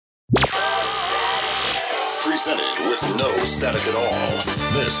Presented with no static at all.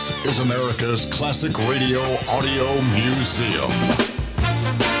 This is America's Classic Radio Audio Museum.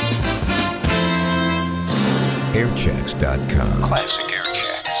 Airchecks.com. Classic Air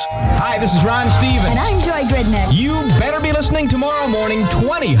Checks. Hi, this is Ron Stevens. And I'm Joy Gridnick. You better be listening tomorrow morning.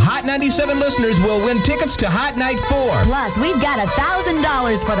 20 Hot 97 listeners will win tickets to Hot Night 4. Plus, we've got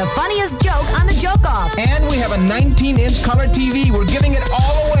 $1,000 for the funniest joke on the Joke Off. And we have a 19-inch color TV. We're giving it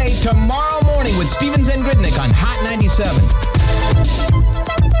all away tomorrow morning with Stevens and Gridnick on Hot 97.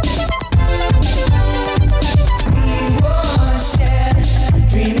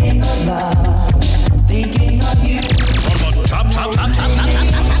 Dreaming of love, thinking of you. From the top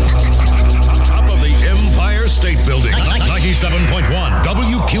of the Empire State Building, 97.1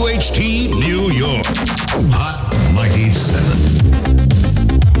 WQHT, New York. Hot 97.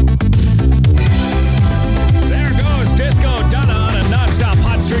 There goes Disco Donna on a non-stop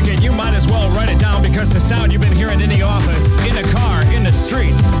hot streak, and you might as well write it down because the sound you've been hearing in the office, in the car, in the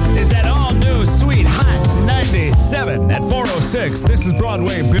street, is that all-new sweet Hot 97 at 406. This is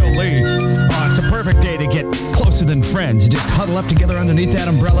Broadway Bill Lee. Oh, it's a perfect day to get closer than friends. You just huddle up together underneath that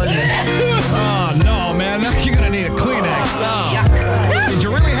umbrella. Oh, no, man. Now you're going to need a Kleenex. Oh. Did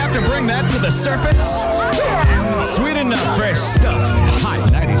you really have to bring that to the surface? Sweet enough, fresh stuff.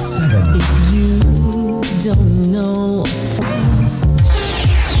 Hot 97. If you don't know.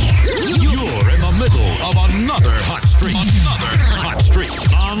 You're in the middle of another hot streak. Another hot streak.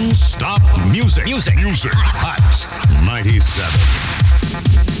 Non-stop music. Music. Hot 97.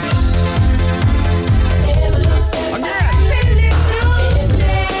 Again.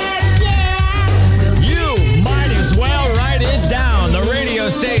 You might as well write it down. The radio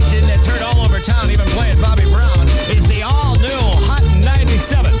station that's heard all over town, even playing Bobby Brown, is the all-new Hot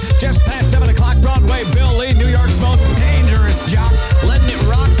 97. Just past 7 o'clock, Broadway Bill Lee, New York's most dangerous jock, letting it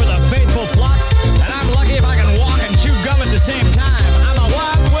rock for the faithful flock. And I'm lucky if I can walk and chew gum at the same time. I'm a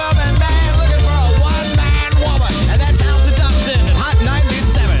one-woman man looking for a one-man woman. And that's Hal Dubson at Hot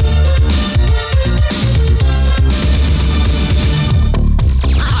 97.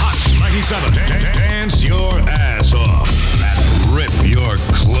 Hot 97. Dance your ass off and rip your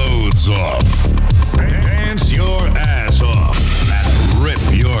clothes off. Dance your ass off and rip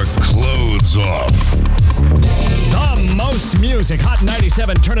your clothes off. The most music. Hot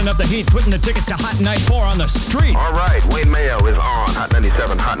 97 turning up the heat, putting the tickets to Hot Night 4 on the street. All right, Wayne Mayo is on Hot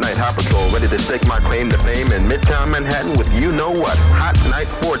 97 Hot Night Hot Patrol, ready to stake my claim to fame in Midtown Manhattan with you know what, Hot Night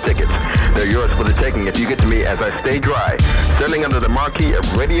 4 tickets. They're yours for the taking if you get to me as I stay dry, standing under the marquee of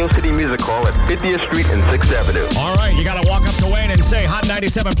Radio City Music Hall at 50th Street and 6th Avenue. All right, you got to walk up to Wayne and say Hot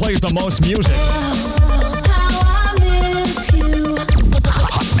 97 plays the most music. How I miss you.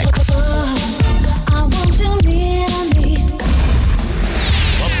 Hot mix. I want you near me.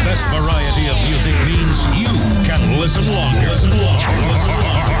 The best variety of music means you can listen longer.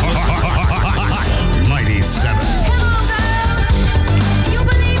 97. Come on, girls. You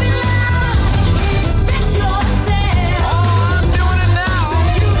believe in love. Express yourself. Oh, I'm doing it now.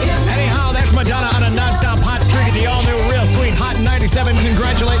 Anyhow, that's Madonna on a non-stop hot streak at the all-new Real Sweet Hot 97.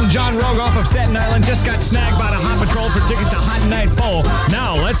 Congratulating John Rogoff of Staten Island. Just got snagged by the Hot Patrol for tickets to Hot Night 4.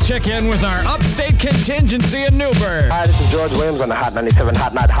 Now, let's check in with our upstate contingency in Newburgh. Hi, this is George Williams on the Hot 97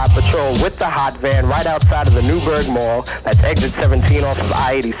 Hot Night Hot Patrol with the Hot Van right outside of the Newburgh Mall. That's exit 17 off of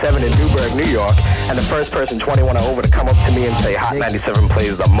I-87 in Newburgh, New York. And the first person 21 or over to come up to me and say Hot 97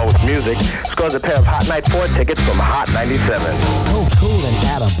 plays the most music scores a pair of Hot Night 4 tickets from Hot 97. Oh, cool and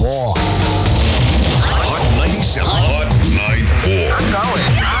had a ball. Hot 97. Hot Night 4. I'm going.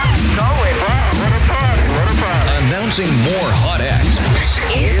 Wow, what a party. Announcing more hot acts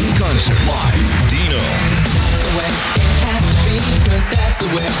in concert. Live, Dino.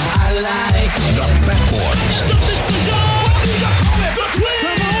 The Fat Boys.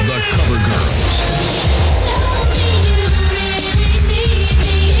 The Cover Girls.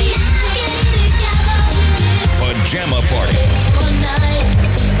 Pajama Party.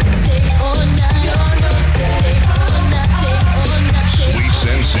 Sweet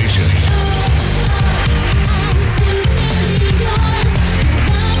Sensation.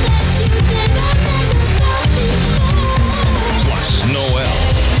 Plus Noel.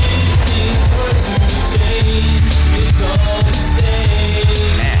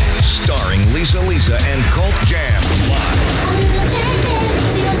 And starring Lisa and Cult Jam live.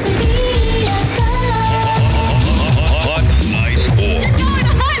 Hot Night 4.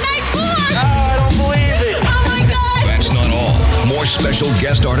 I don't believe it. That's not all. More special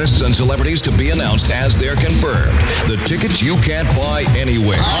guest artists and celebrities to be announced as they're confirmed. The tickets you can't buy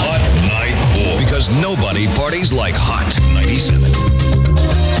anywhere. Hot Night 4. Because nobody parties like Hot 97.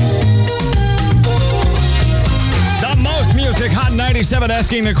 97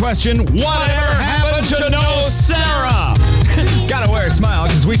 asking the question, whatever happened to No Sarah? Gotta wear a smile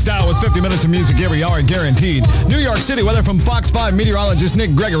because we style with 50 minutes of music every hour guaranteed. New York City weather from Fox 5 meteorologist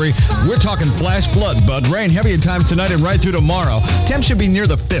Nick Gregory. We're talking flash flood, bud. Rain heavy at times tonight and right through tomorrow. Temps should be near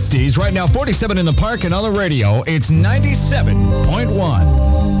the 50s. Right now, 47 in the park and on the radio, it's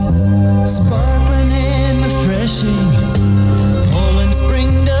 97.1. Sparkling and refreshing. Poland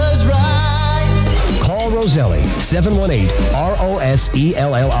Spring does rise. Call Roselli,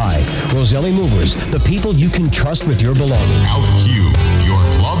 718-ROSELLI. Roselli Movers, the people you can trust with your belongings. OutQ, your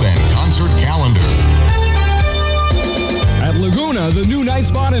club and concert calendar. At Laguna, the new night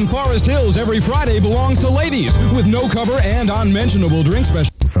spot in Forest Hills every Friday belongs to ladies with no cover and unmentionable drink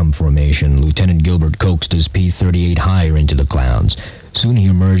special. From formation, Lieutenant Gilbert coaxed his P-38 higher into the clouds. Soon he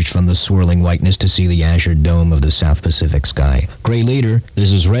emerged from the swirling whiteness to see the azure dome of the South Pacific sky. Gray Leader,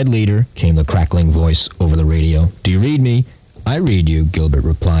 this is Red Leader, came the crackling voice over the radio. Do you read me? I read you, Gilbert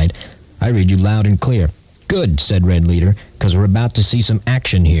replied. I read you loud and clear. Good, said Red Leader, because we're about to see some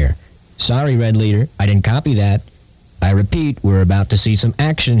action here. Sorry, Red Leader, I didn't copy that. I repeat, we're about to see some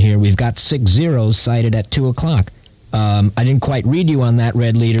action here. We've got 6 zeros sighted at 2 o'clock. I didn't quite read you on that,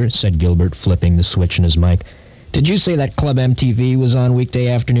 Red Leader, said Gilbert, flipping the switch in his mic. Did you say that Club MTV was on weekday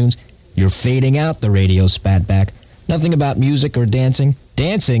afternoons? You're fading out, the radio spat back. Nothing about music or dancing.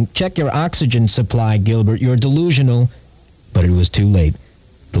 Dancing? Check your oxygen supply, Gilbert. You're delusional. But it was too late.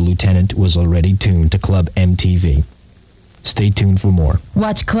 The lieutenant was already tuned to Club MTV. Stay tuned for more.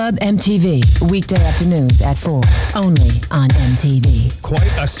 Watch Club MTV, weekday afternoons at 4, only on MTV. Quite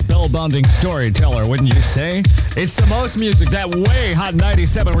a spellbinding storyteller, wouldn't you say? It's the most music, that way Hot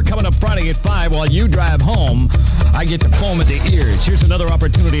 97. We're coming up Friday at 5 while you drive home. I get to foam at the ears. Here's another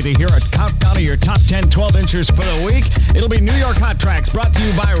opportunity to hear a countdown of your top 10 12-inchers for the week. It'll be New York Hot Tracks, brought to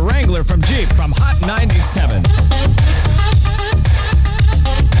you by Wrangler from Jeep from Hot 97.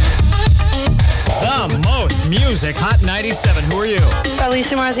 The most music, Hot 97. Who are you?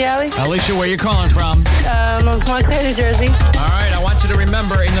 Alicia Marziali. Alicia, where are you calling from? I'm from Montclair, New Jersey. All right, I want you to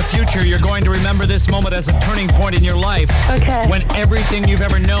remember in the future, you're going to remember this moment as a turning point in your life. Okay. When everything you've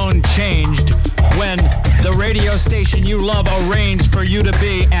ever known changed. When the radio station you love arranged for you to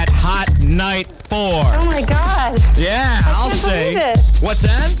be at Hot Night 4. Oh, my God. Yeah, I'll say. I can't believe it. What's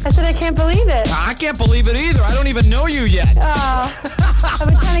that? I said I can't believe it. I can't believe it either. I don't even know you yet. I've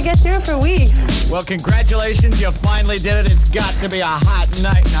been trying to get through it for weeks. Well, congratulations. You finally did it. It's got to be a hot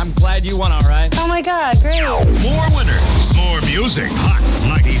night, and I'm glad you won, all right? Oh, my God. Great. More winners, more music. Hot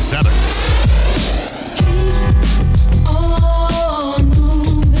 97.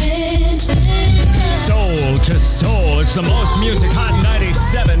 Soul to soul. It's the most music, Hot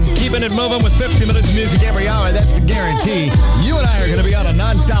 97. Keeping it moving with 50 minutes of music every hour. That's the guarantee. You and I are going to be on a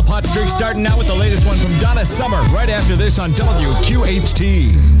non-stop hot streak, starting out with the latest one from Donna Summer, right after this on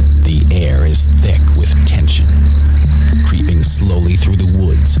WQHT. The air is thick with tension. Creeping slowly through the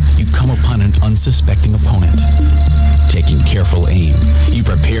woods, you come upon an unsuspecting opponent. Taking careful aim, you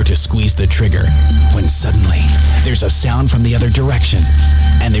prepare to squeeze the trigger, when suddenly, there's a sound from the other direction,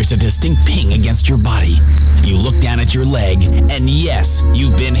 and there's a distinct ping against your body. You look down at your leg, and yes,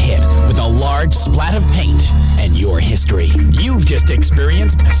 you've been hit with a large splat of paint, and your history. You've just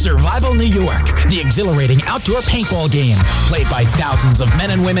experienced Survival New York, the exhilarating outdoor paintball game, played by thousands of men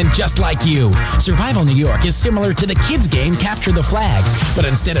and women just like you. Survival New York is similar to the kids' game Capture the Flag, but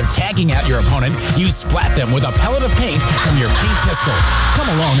instead of tagging out your opponent, you splat them with a pellet of paint from your paint pistol. Come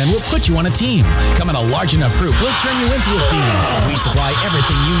alone and we'll put you on a team. Come in a large enough group, we'll turn you into a team. We supply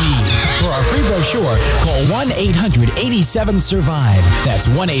everything you need. For our free brochure, call 1-800-87-SURVIVE. That's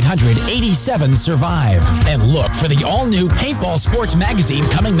 1-800-87-SURVIVE. And look for the all-new Paintball Sports magazine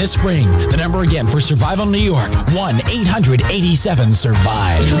coming this spring. The number again for Survival New York,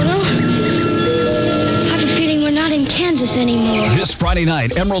 1-800-87-SURVIVE. We're not in Kansas anymore. This Friday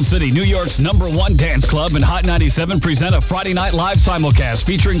night, Emerald City, New York's #1 dance club, and Hot 97 present a Friday night live simulcast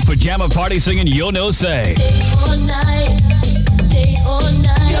featuring Pajama Party singing Yo No Say. Stay all night, stay all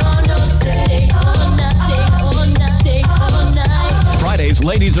night. Yo No Say, stay all night, stay all night, stay all night. Fridays,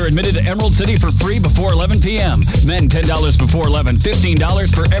 ladies are admitted to Emerald City for free before 11 p.m. Men, $10 before 11,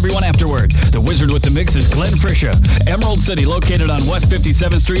 $15 for everyone afterward. The wizard with the mix is Glenn Frisha. Emerald City, located on West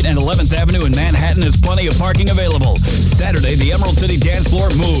 57th Street and 11th Avenue in Manhattan, has plenty of parking available. Saturday, the Emerald City dance floor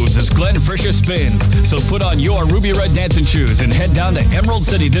moves as Glenn Frisha spins. So put on your ruby red dancing shoes and head down to Emerald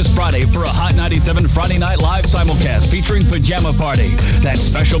City this Friday for a Hot 97 Friday Night Live simulcast featuring Pajama Party. That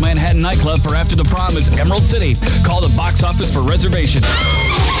special Manhattan nightclub for after the prom is Emerald City. Call the box office for reservations.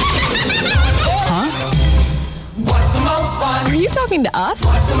 Huh? What's the most fun? Are you talking to us?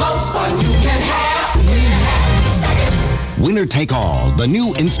 What's the most fun you can have? Winner Take All, the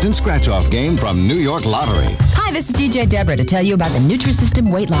new instant scratch-off game from New York Lottery. Hi, this is DJ Deborah to tell you about the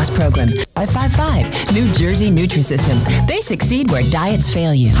Nutrisystem weight loss program. 555, New Jersey Nutrisystems. They succeed where diets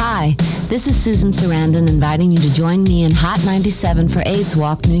fail you. Hi, this is Susan Sarandon inviting you to join me in Hot 97 for AIDS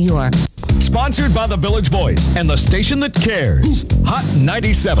Walk, New York. Sponsored by the Village Boys and the station that cares. Hot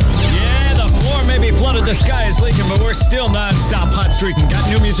 97. Yeah, the floor may be flooded, the sky is leaking, but we're still non-stop hot streaking. Got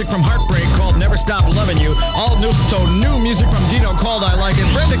new music from Heartbreak called Never Stop Loving You. All new, so new music from Dino called I Like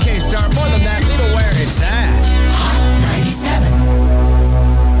It. Brenda K-Star, more than that, leave it where it's at. Hot 97.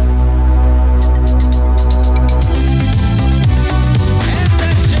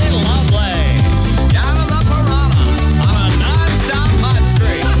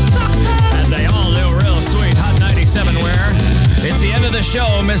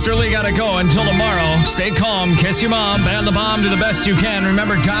 Show, Mr. Lee gotta go until tomorrow. Stay calm, kiss your mom, band the bomb, do the best you can.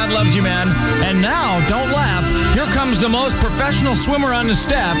 Remember, God loves you, man. And now, don't laugh. Here comes the most professional swimmer on the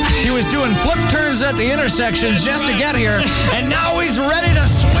staff. He was doing flip turns at the intersections just to get here, and now he's ready to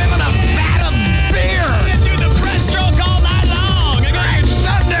swim in a vat of beer. You can do the breaststroke all night long. Great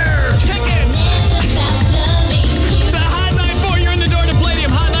thunder! Tickets! The Hot Night 4, you're in the door to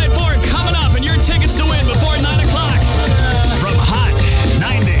Palladium. Hot Night 4 coming up, and your tickets to win before 9 o'clock. From Hot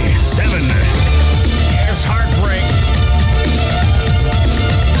 97. Here's Heartbreak.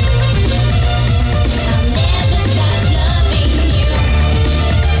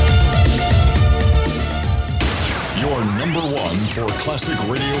 Your number one for classic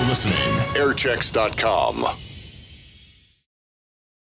radio listening. Airchecks.com.